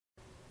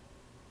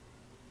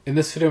In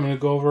this video, I'm going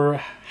to go over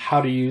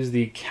how to use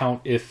the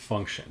COUNTIF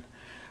function.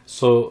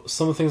 So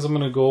some of the things I'm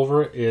going to go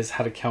over is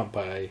how to count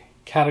by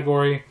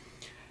category,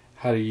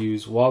 how to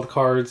use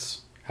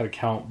wildcards, how to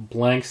count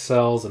blank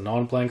cells and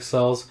non-blank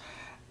cells,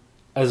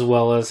 as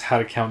well as how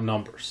to count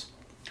numbers.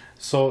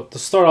 So to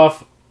start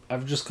off,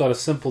 I've just got a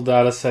simple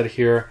data set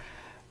here.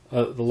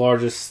 The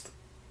largest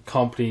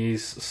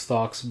companies'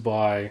 stocks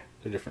by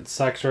their different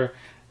sector,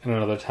 and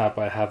another tab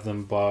I have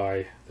them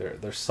by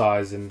their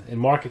size in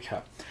market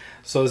cap.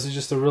 So this is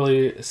just a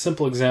really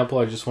simple example.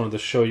 I just wanted to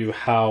show you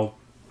how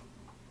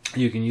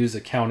you can use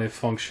the COUNTIF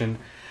function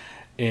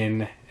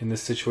in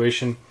this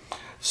situation.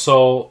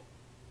 So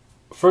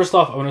first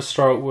off, I'm going to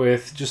start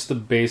with just the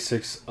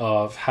basics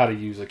of how to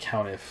use a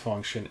COUNTIF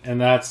function, and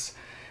that's,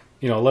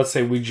 let's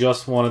say we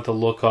just wanted to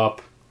look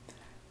up,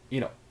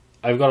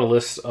 I've got a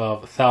list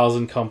of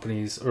 1,000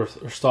 companies or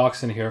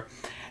stocks in here,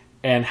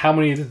 and how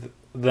many of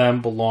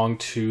them belong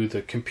to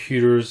the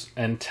computers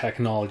and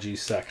technology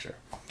sector.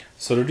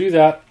 So to do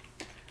that,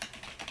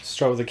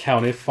 start with the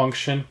COUNTIF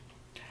function,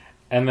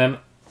 and then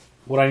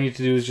what I need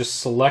to do is just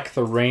select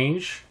the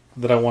range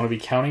that I want to be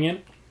counting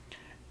in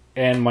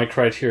and my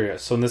criteria.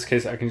 So in this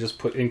case, I can just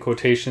put in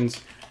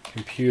quotations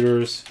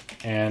computers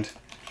and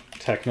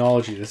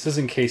technology. This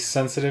isn't case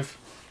sensitive.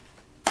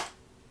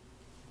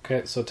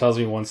 Okay, so it tells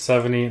me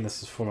 170, and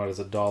this is formatted as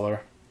a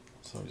dollar.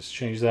 So I'll just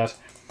change that.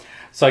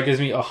 So that gives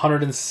me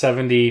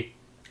 170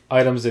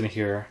 items in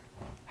here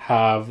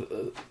have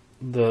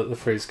the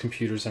phrase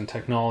computers and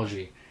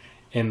technology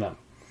in them.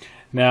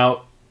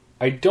 Now,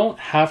 I don't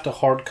have to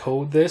hard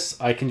code this.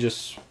 I can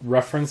just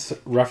reference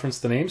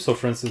the name. So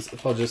for instance,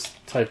 if I'll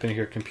just type in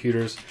here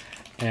computers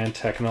and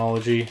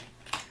technology,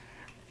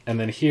 and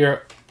then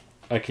here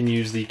I can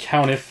use the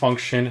COUNTIF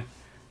function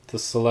to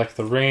select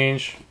the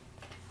range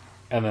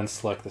and then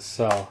select the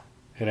cell,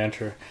 hit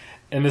enter.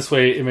 And this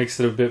way it makes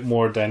it a bit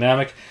more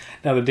dynamic.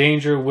 Now the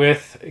danger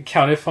with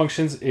COUNTIF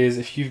functions is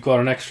if you've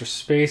got an extra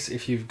space,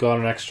 if you've got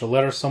an extra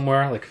letter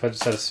somewhere, like if I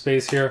just had a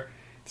space here,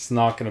 it's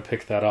not going to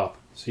pick that up.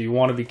 So you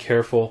want to be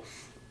careful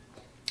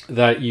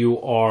that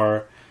you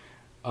are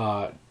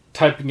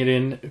typing it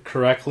in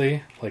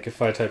correctly. Like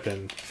if I type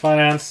in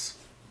finance,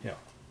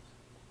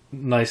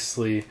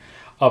 nicely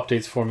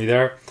updates for me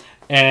there.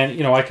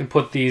 And I can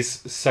put these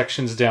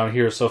sections down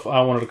here. So if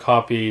I wanted to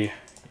copy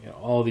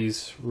all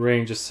these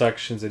range of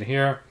sections in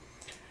here,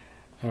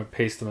 I'm going to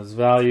paste them as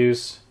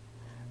values.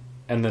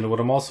 And then what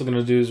I'm also going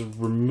to do is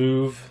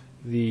remove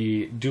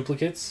the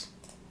duplicates.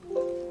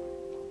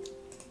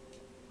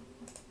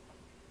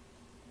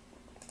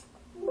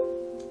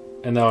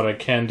 And now what I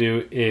can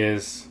do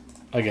is,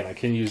 again, I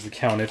can use the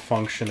COUNTIF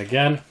function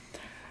again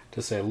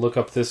to say look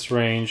up this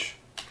range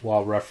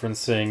while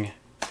referencing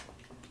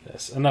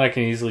this. And then I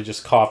can easily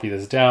just copy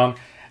this down,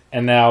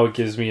 and now it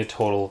gives me a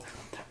total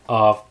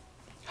of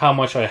how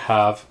much I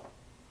have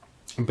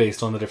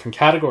based on the different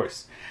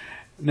categories.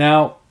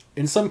 Now,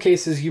 in some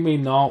cases, you may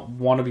not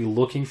want to be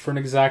looking for an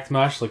exact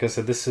match. Like I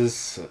said, this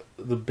is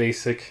the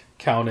basic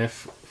COUNTIF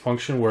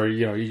function where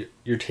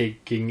you're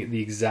taking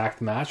the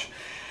exact match.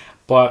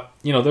 But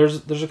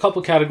there's a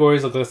couple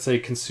categories, like let's say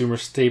consumer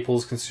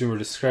staples, consumer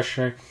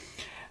discretionary,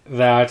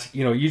 that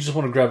you just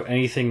want to grab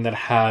anything that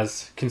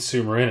has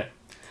consumer in it.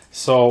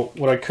 So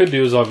what I could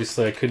do is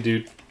obviously I could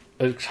do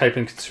type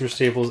in consumer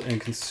staples and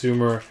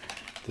consumer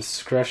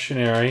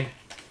discretionary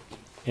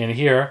in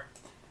here,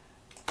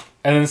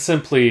 and then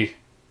simply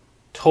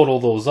total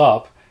those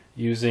up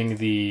using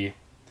the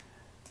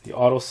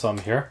auto sum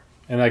here,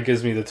 and that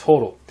gives me the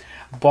total.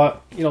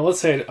 But let's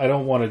say I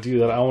don't want to do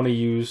that. I want to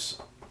use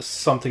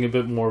something a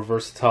bit more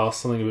versatile,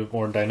 something a bit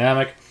more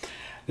dynamic.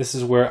 This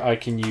is where I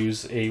can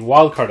use a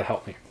wildcard to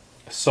help me.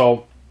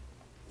 So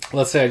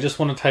let's say I just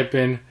want to type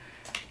in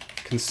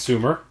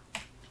consumer.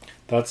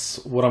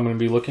 That's what I'm going to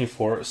be looking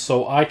for.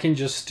 So I can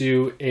just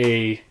do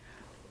a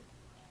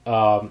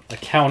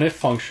COUNTIF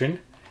function,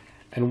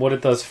 and what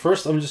it does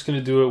first, I'm just going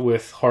to do it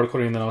with hard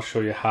coding, and then I'll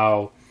show you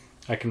how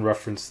I can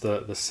reference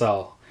the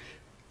cell.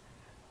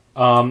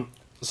 So I'm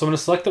going to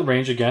select the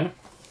range again.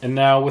 And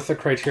now with the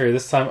criteria,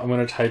 this time I'm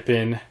going to type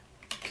in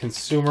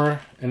consumer,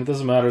 and it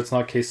doesn't matter, it's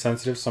not case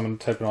sensitive, so I'm going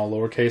to type in all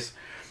lowercase.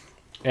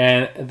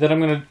 And then I'm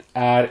going to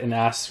add an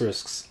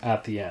asterisk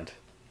at the end.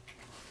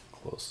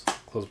 Close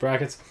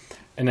brackets.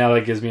 And now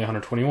that gives me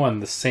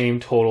 121, the same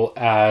total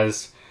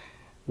as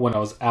when I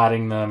was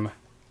adding them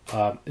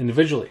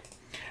individually.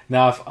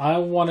 Now if I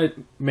want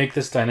to make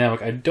this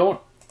dynamic, I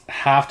don't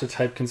have to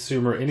type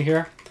consumer in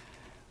here.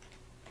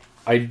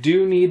 I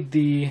do need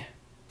the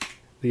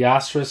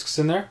asterisks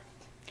in there.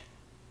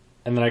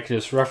 And then I can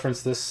just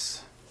reference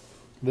this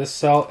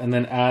cell and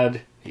then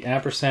add the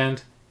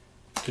ampersand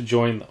to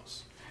join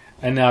those.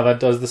 And now that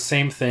does the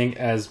same thing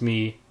as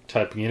me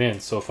typing it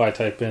in. So if I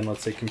type in,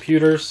 let's say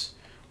computers,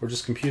 or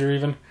just computer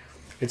even,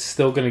 it's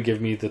still going to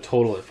give me the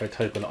total. If I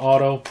type in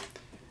auto,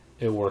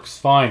 it works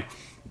fine.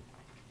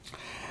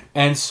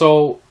 And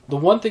so the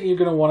one thing you're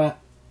going to want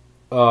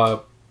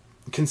to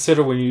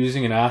consider when you're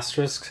using an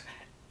asterisk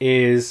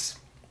is,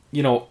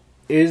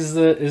 is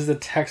the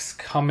text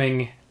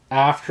coming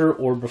after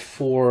or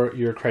before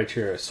your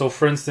criteria. So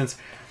for instance,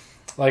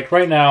 like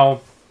right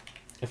now,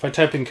 if I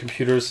type in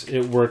computers,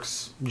 it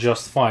works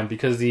just fine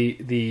because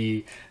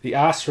the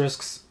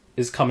asterisks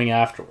is coming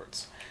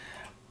afterwards.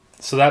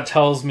 So that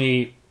tells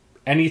me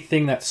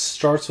anything that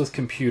starts with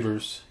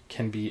computers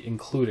can be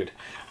included.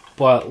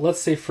 But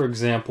let's say, for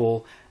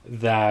example,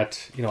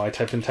 that I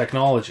type in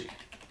technology.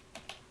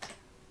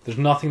 There's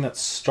nothing that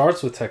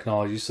starts with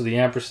technology, so the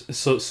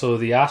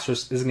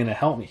asterisk isn't going to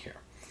help me here.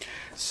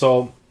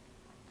 So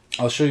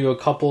I'll show you a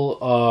couple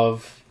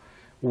of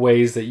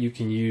ways that you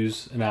can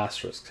use an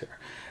asterisk here.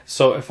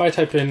 So if I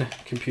type in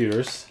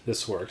computers,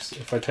 this works.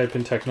 If I type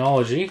in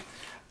technology,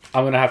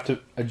 I'm going to have to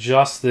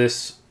adjust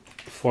this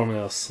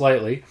formula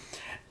slightly.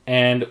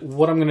 And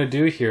what I'm going to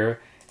do here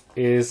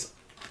is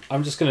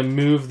I'm just going to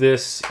move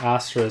this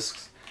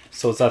asterisk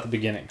so it's at the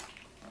beginning.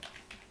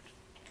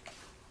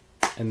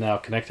 And now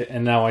connect it,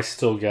 and now I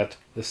still get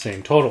the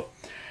same total.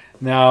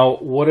 Now,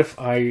 what if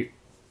I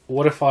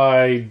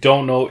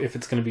don't know if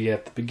it's going to be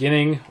at the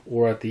beginning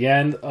or at the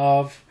end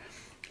of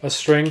a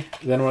string?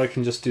 Then what I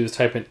can just do is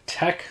type in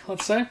tech,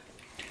 let's say.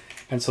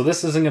 And so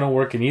this isn't going to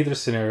work in either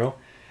scenario,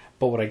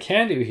 but what I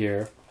can do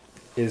here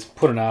is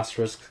put an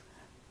asterisk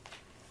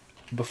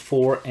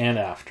before and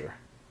after.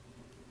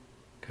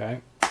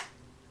 Okay?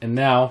 And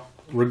now,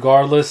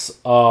 regardless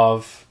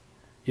of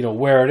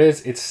where it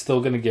is, it's still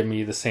going to give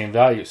me the same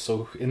value.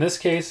 So in this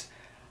case,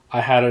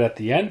 I had it at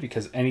the end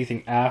because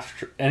anything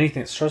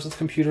that starts with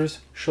computers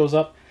shows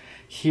up.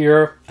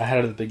 Here, I had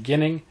it at the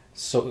beginning,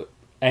 so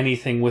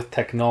anything with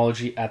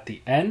technology at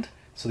the end.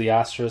 So the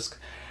asterisk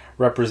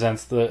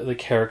represents the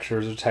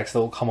characters or text that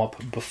will come up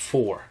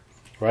before,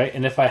 right?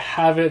 And if I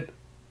have it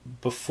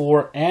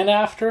before and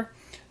after,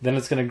 then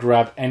it's going to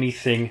grab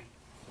anything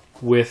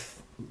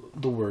with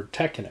the word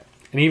tech in it.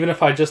 And even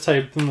if I just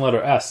type in the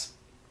letter S,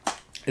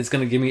 it's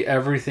going to give me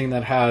everything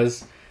that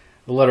has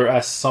the letter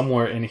S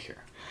somewhere in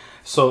here.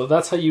 So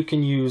that's how you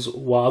can use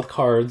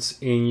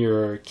wildcards in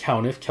your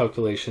COUNTIF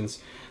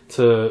calculations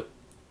to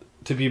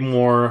be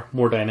more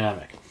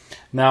dynamic.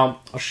 Now,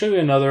 I'll show you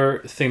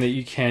another thing that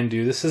you can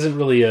do. This isn't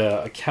really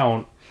a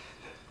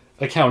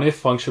COUNTIF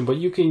function, but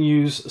you can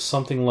use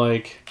something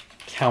like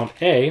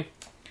COUNTA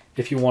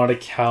if you want to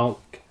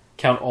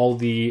count all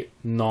the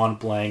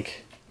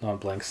non-blank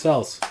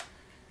cells.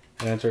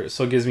 And enter.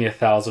 So it gives me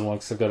 1,001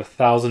 because I've got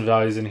 1,000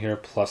 values in here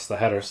plus the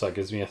header, so that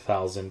gives me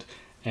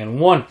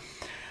 1,001.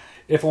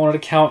 If I wanted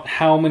to count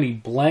how many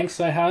blanks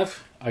I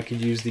have, I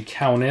could use the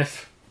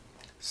COUNTIF,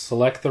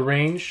 select the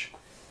range,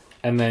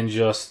 and then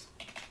just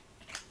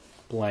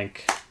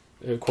blank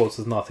quotes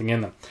with nothing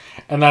in them.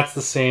 And that's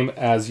the same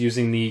as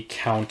using the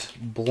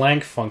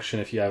COUNTBLANK function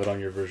if you have it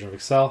on your version of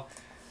Excel.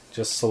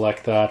 Just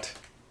select that,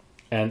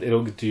 and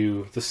it'll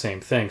do the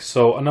same thing.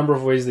 So a number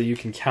of ways that you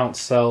can count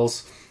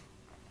cells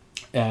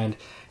and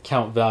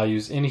count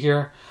values in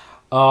here.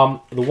 The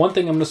one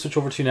thing I'm going to switch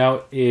over to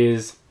now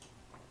is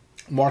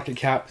market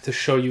cap to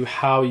show you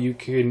how you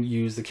can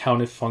use the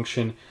COUNTIF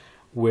function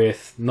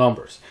with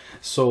numbers.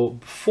 So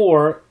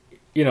before,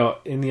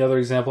 in the other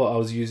example, I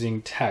was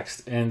using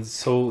text, and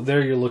so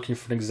there you're looking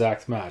for an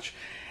exact match.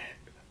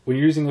 When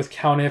you're using with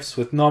COUNTIFs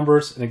with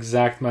numbers, an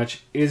exact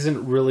match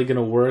isn't really going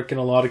to work in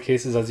a lot of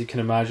cases. As you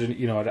can imagine,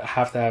 I'd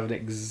have to have an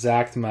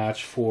exact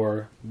match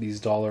for these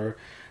dollar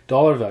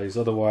values,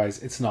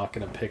 otherwise it's not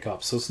going to pick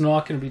up. So it's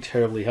not going to be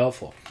terribly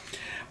helpful.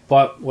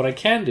 But what I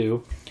can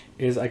do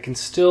is I can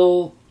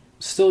still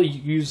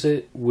use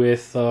it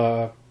with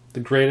the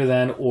greater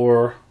than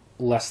or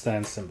less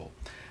than symbol.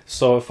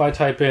 So if I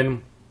type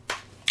in,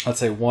 let's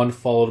say 1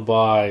 followed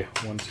by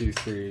 1, 2,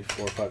 3,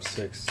 4, 5,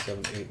 6,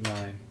 7, 8,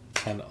 9,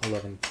 10,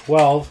 11,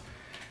 12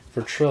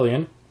 for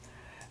trillion,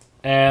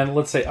 and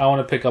let's say I want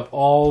to pick up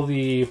all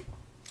the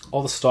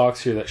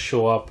stocks here that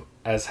show up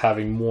as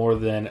having more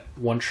than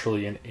 1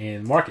 trillion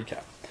in market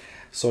cap.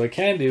 So what I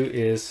can do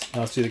is,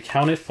 now let's do the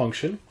COUNTIF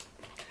function,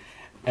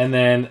 and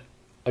then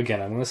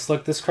again I'm going to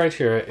select this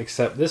criteria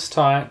except this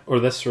time, or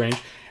this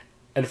range,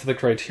 and for the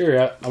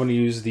criteria I'm going to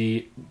use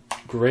the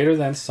greater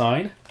than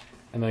sign,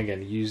 and then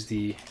again use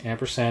the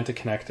ampersand to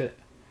connect the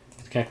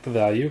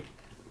value,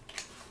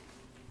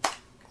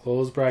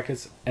 close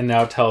brackets, and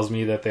now it tells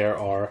me that there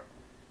are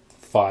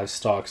 5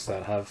 stocks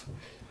that have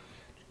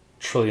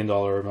 $1 trillion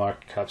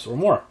market caps or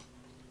more.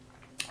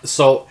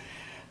 So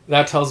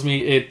that tells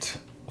me it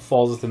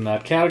falls within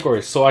that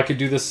category. So I could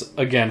do this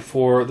again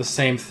for the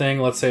same thing.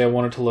 Let's say I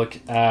wanted to look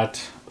at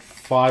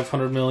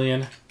 500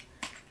 million.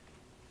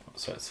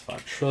 So it's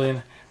 5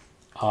 trillion.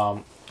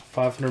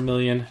 500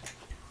 million,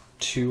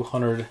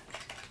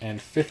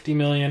 250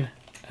 million,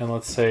 and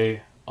let's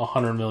say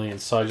 100 million.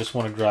 So I just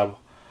want to grab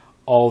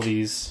all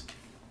these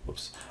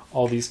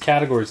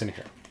categories in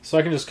here. So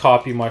I can just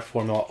copy my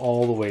formula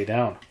all the way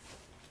down.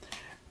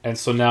 And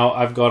so now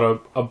I've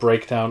got a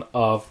breakdown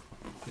of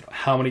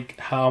how many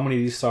of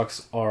these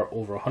stocks are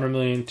over 100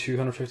 million,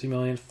 250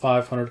 million,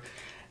 500,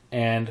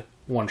 and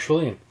 1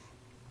 trillion.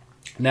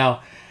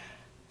 Now,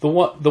 the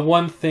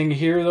one thing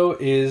here though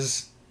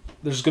is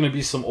there's going to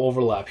be some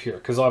overlap here,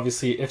 because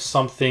obviously if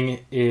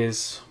something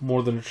is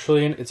more than $1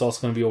 trillion, it's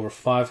also going to be over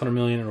 500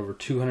 million and over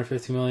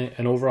 250 million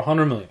and over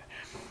 100 million.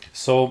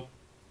 So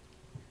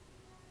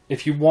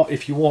if you want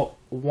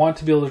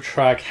to be able to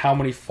track how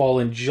many fall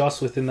in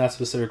just within that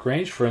specific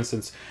range, for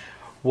instance,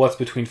 what's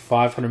between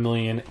 500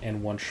 million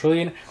and 1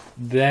 trillion,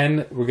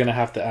 then we're going to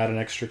have to add an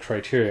extra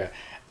criteria.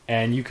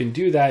 And you can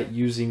do that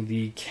using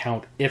the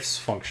COUNTIFs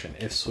function,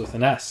 ifs with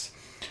an S.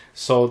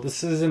 So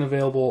this isn't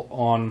available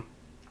on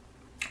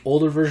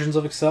older versions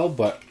of Excel,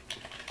 but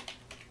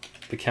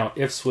the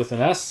COUNTIFs with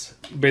an S,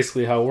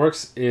 basically how it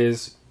works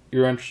is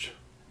you're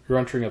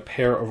entering a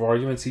pair of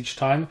arguments each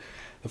time,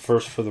 the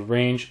first for the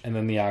range and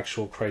then the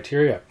actual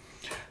criteria.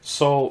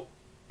 So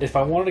if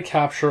I wanted to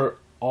capture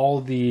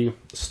all the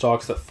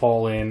stocks that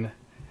fall in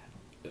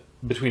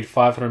between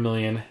 500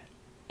 million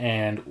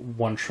and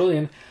 1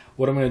 trillion,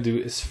 what I'm going to do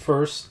is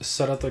first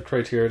set up the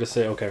criteria to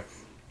say, okay,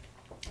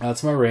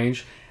 that's my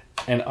range,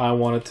 and I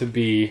want it to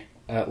be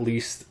at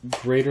least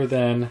greater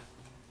than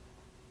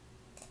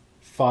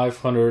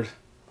 500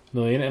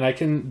 million, and I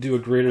can do a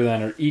greater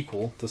than or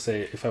equal to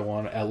say if I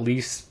want to at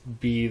least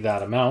be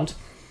that amount.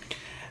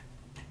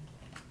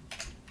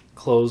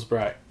 Close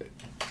bracket.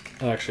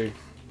 I actually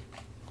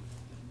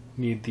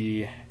need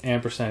the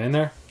ampersand in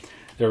there.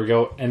 There we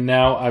go. And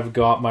now I've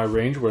got my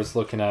range where it's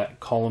looking at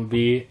column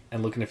B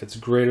and looking if it's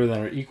greater than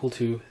or equal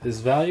to this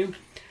value.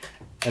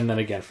 And then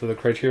again, for the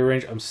criteria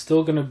range, I'm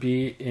still going to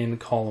be in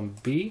column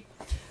B,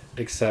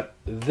 except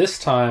this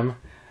time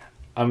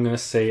I'm going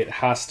to say it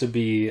has to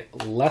be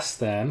less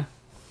than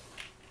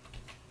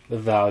the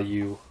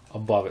value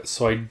above it.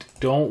 So I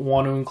don't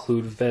want to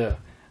include the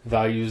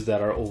values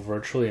that are over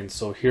 $1 trillion.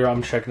 So here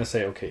I'm checking to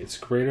say, okay, it's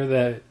greater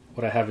than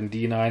what I have in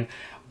D9,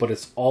 but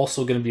it's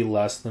also going to be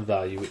less than the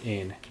value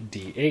in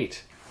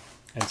D8.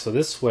 And so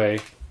this way,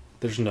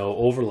 there's no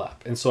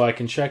overlap. And so I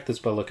can check this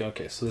by looking,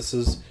 okay, so this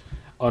is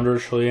under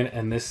 $1 trillion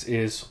and this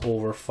is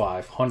over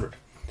 500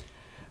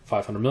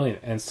 million.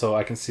 And so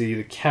I can see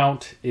the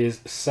count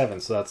is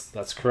 7, so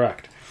that's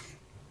correct.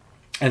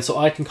 And so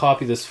I can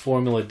copy this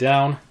formula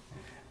down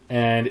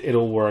and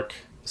it'll work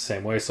the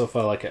same way. So if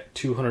I like at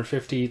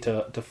 250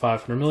 to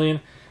 500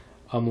 million,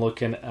 I'm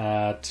looking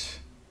at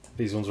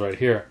these ones right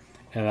here,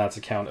 and that's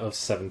a count of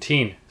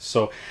 17.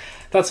 So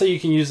that's how you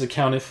can use the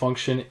COUNTIF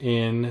function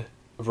in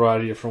a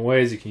variety of different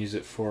ways. You can use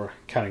it for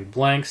counting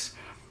blanks,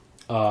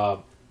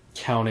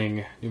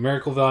 counting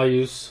numerical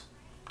values,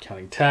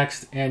 counting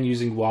text, and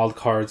using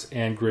wildcards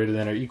and greater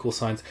than or equal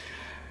signs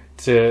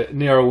to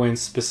narrow in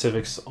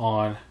specifics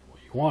on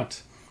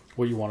what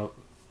you want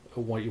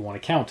to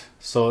count.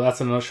 So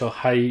that's in a nutshell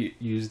how you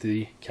use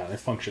the COUNTIF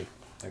function.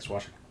 Thanks for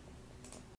watching.